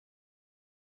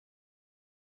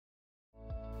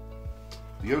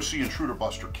The OC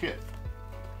Intruder-Buster kit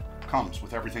comes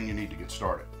with everything you need to get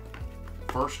started.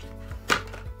 First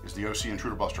is the OC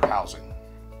Intruder-Buster housing.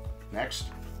 Next,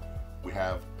 we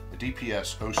have a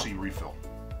DPS OC refill,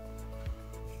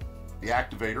 the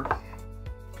activator,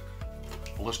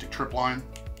 ballistic trip line,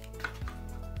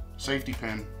 safety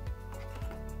pin,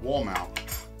 wall mount,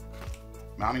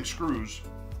 mounting screws,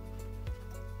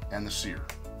 and the sear.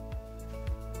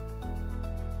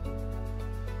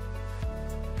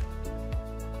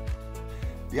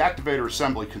 The activator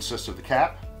assembly consists of the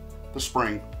cap, the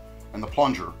spring, and the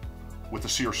plunger with the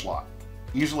sear slot.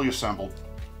 Easily assembled,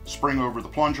 spring over the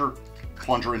plunger,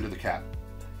 plunger into the cap.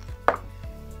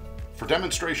 For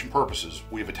demonstration purposes,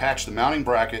 we have attached the mounting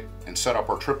bracket and set up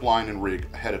our trip line and rig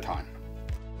ahead of time.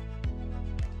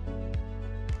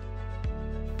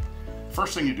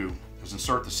 First thing you do is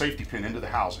insert the safety pin into the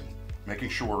housing, making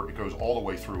sure it goes all the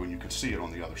way through and you can see it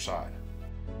on the other side.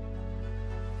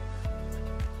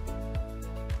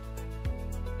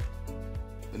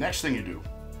 The next thing you do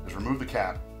is remove the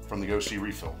cap from the OC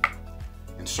refill.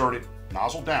 Insert it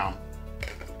nozzle down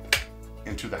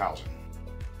into the housing.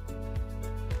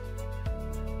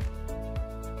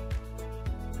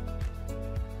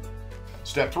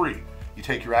 Step 3, you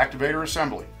take your activator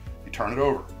assembly, you turn it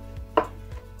over.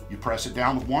 You press it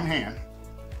down with one hand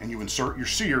and you insert your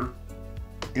sear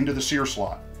into the sear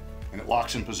slot and it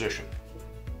locks in position.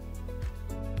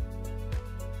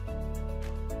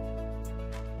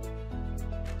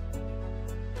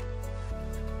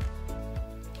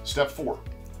 Step 4,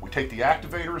 we take the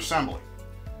activator assembly,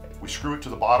 we screw it to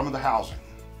the bottom of the housing,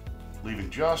 leaving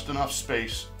just enough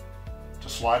space to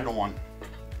slide it on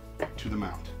to the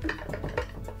mount.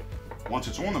 Once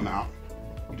it's on the mount,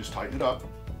 you just tighten it up,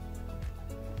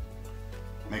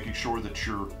 making sure that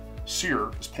your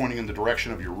sear is pointing in the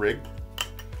direction of your rig.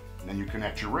 And then you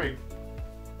connect your rig.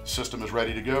 The system is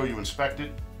ready to go. You inspect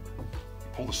it, you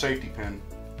pull the safety pin,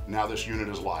 and now this unit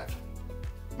is live.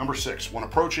 Number 6, when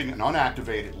approaching an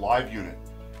unactivated live unit,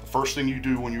 the first thing you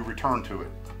do when you return to it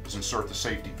is insert the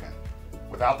safety pin.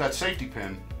 Without that safety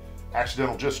pin,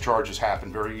 accidental discharges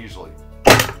happen very easily.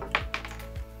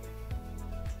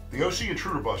 The OC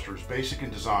Intruder-Buster is basic in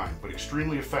design, but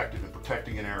extremely effective in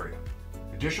protecting an area.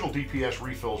 Additional DPS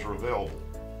refills are available,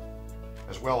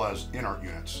 as well as inert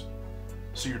units.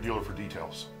 See your dealer for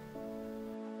details.